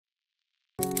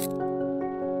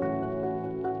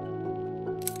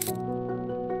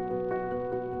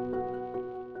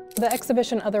The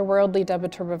exhibition Otherworldly, Deborah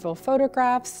Turbeville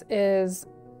Photographs is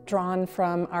drawn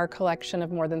from our collection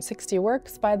of more than 60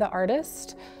 works by the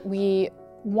artist. We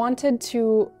wanted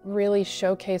to really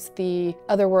showcase the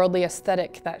otherworldly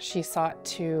aesthetic that she sought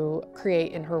to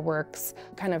create in her works,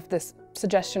 kind of this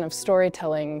suggestion of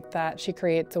storytelling that she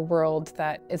creates a world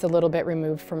that is a little bit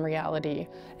removed from reality.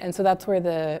 And so that's where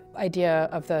the idea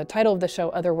of the title of the show,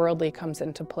 Otherworldly, comes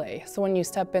into play. So when you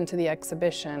step into the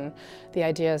exhibition, the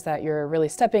idea is that you're really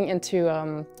stepping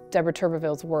into Deborah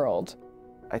Turbeville's world.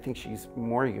 I think she's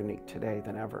more unique today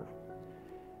than ever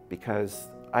because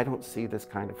I don't see this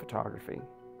kind of photography.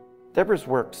 Deborah's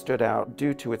work stood out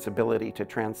due to its ability to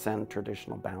transcend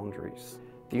traditional boundaries.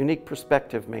 The unique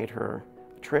perspective made her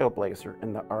a trailblazer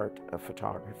in the art of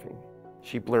photography.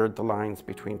 She blurred the lines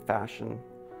between fashion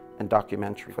and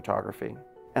documentary photography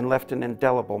and left an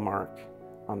indelible mark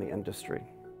on the industry.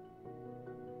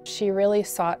 She really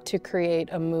sought to create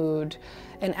a mood,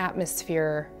 an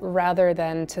atmosphere, rather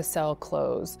than to sell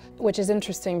clothes, which is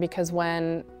interesting because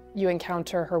when you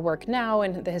encounter her work now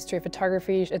in the history of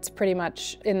photography, it's pretty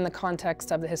much in the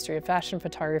context of the history of fashion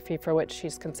photography, for which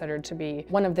she's considered to be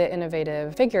one of the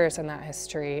innovative figures in that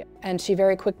history. And she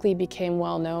very quickly became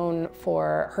well known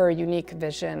for her unique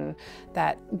vision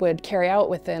that would carry out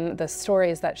within the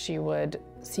stories that she would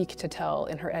seek to tell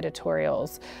in her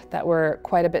editorials that were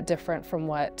quite a bit different from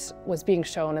what was being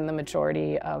shown in the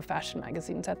majority of fashion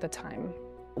magazines at the time.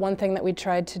 One thing that we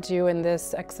tried to do in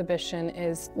this exhibition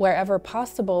is, wherever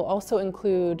possible, also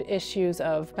include issues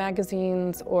of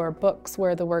magazines or books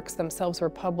where the works themselves were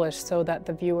published so that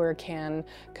the viewer can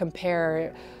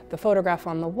compare the photograph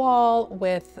on the wall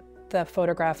with the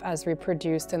photograph as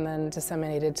reproduced and then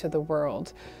disseminated to the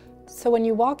world. So when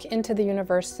you walk into the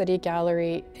University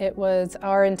Gallery, it was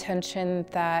our intention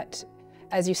that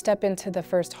as you step into the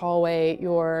first hallway,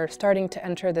 you're starting to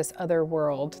enter this other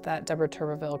world that Deborah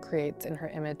Turbeville creates in her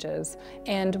images.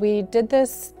 And we did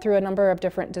this through a number of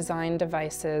different design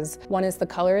devices. One is the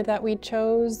color that we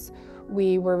chose.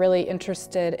 We were really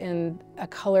interested in a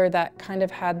color that kind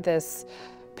of had this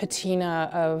patina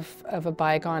of a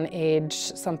bygone age,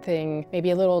 something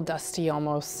maybe a little dusty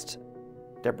almost.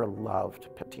 Deborah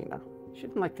loved patina. She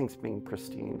didn't like things being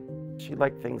pristine. She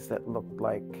liked things that looked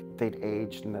like they'd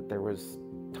aged and that there was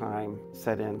time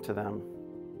set into them.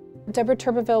 Deborah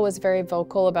Turbeville was very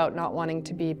vocal about not wanting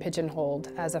to be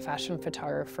pigeonholed as a fashion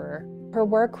photographer. Her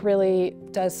work really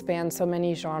does span so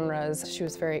many genres. She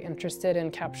was very interested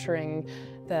in capturing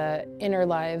the inner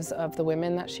lives of the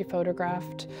women that she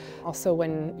photographed. Also,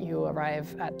 when you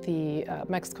arrive at the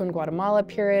Mexico and Guatemala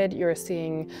period, you're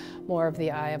seeing more of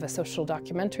the eye of a social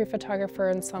documentary photographer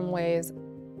in some ways.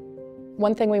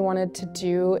 One thing we wanted to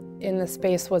do in the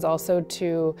space was also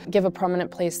to give a prominent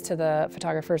place to the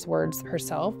photographer's words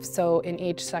herself. So in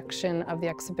each section of the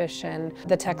exhibition,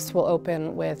 the text will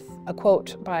open with a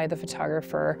quote by the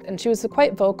photographer. And she was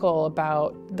quite vocal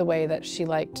about the way that she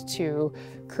liked to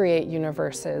create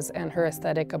universes and her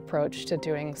aesthetic approach to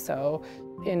doing so.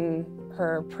 In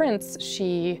her prints,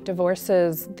 she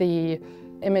divorces the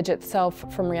image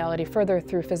itself from reality further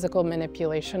through physical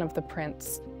manipulation of the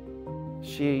prints.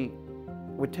 She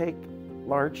would take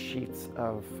large sheets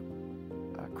of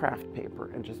craft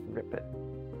paper and just rip it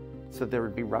so there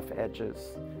would be rough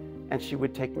edges. And she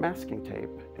would take masking tape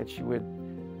and she would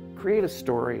create a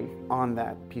story on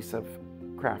that piece of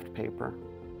craft paper.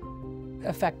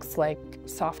 Effects like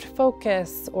soft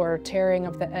focus or tearing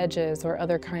of the edges or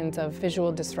other kinds of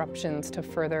visual disruptions to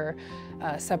further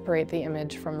separate the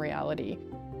image from reality.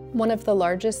 One of the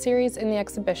largest series in the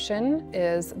exhibition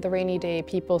is the Rainy Day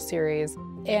People series.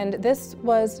 And this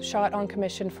was shot on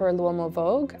commission for L'Uomo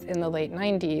Vogue in the late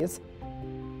 90s.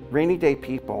 Rainy Day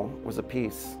People was a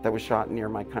piece that was shot near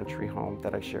my country home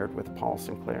that I shared with Paul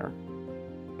Sinclair.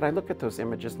 But I look at those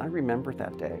images and I remember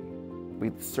that day.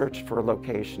 We searched for a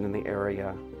location in the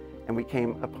area and we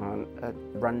came upon a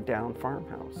rundown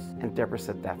farmhouse. And Deborah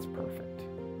said, "That's perfect."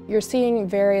 You're seeing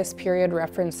various period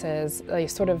references,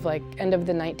 sort of like end of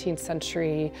the 19th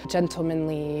century,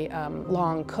 gentlemanly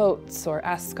long coats or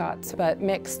ascots, but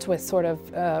mixed with sort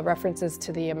of references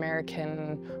to the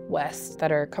American West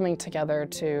that are coming together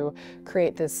to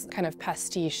create this kind of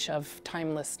pastiche of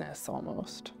timelessness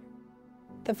almost.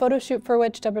 The photo shoot for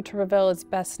which Deborah Turbeville is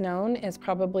best known is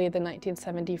probably the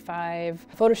 1975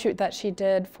 photo shoot that she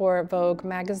did for Vogue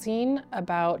magazine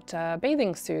about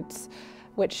bathing suits,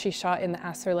 which she shot in the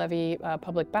Asser-Levy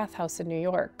public bathhouse in New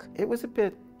York. It was a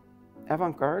bit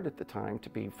avant-garde at the time to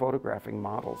be photographing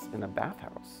models in a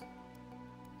bathhouse.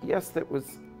 Yes, that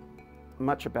was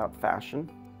much about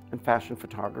fashion and fashion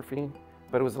photography,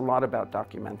 but it was a lot about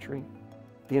documentary.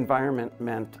 The environment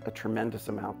meant a tremendous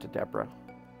amount to Deborah.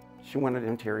 She wanted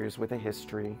interiors with a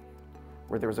history,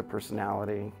 where there was a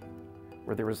personality,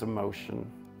 where there was emotion.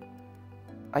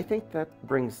 I think that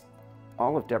brings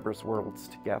all of Deborah's worlds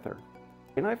together.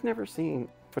 And I've never seen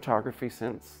photography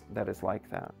since that is like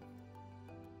that.